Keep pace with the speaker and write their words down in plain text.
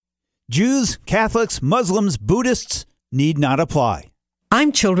Jews, Catholics, Muslims, Buddhists need not apply.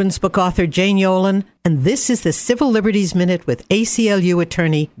 I'm children's book author Jane Yolen, and this is the Civil Liberties Minute with ACLU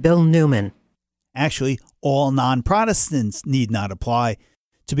attorney Bill Newman. Actually, all non-Protestants need not apply.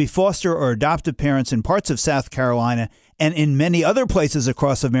 To be foster or adoptive parents in parts of South Carolina and in many other places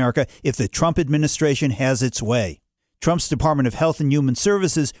across America if the Trump administration has its way. Trump's Department of Health and Human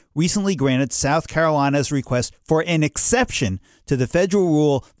Services recently granted South Carolina's request for an exception to the federal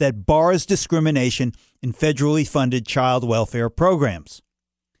rule that bars discrimination in federally funded child welfare programs.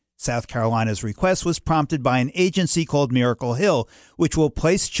 South Carolina's request was prompted by an agency called Miracle Hill, which will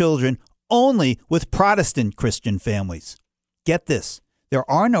place children only with Protestant Christian families. Get this, there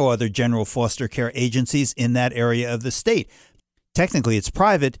are no other general foster care agencies in that area of the state. Technically, it's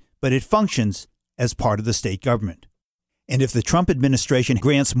private, but it functions as part of the state government. And if the Trump administration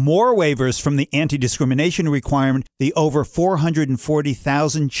grants more waivers from the anti-discrimination requirement, the over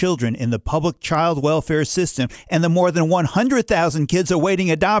 440,000 children in the public child welfare system and the more than 100,000 kids awaiting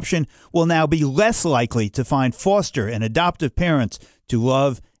adoption will now be less likely to find foster and adoptive parents to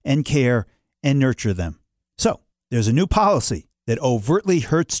love and care and nurture them. So, there's a new policy that overtly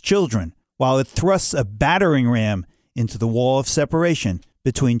hurts children while it thrusts a battering ram into the wall of separation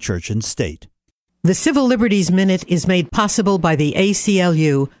between church and state. The Civil Liberties Minute is made possible by the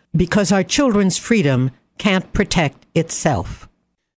ACLU because our children's freedom can't protect itself.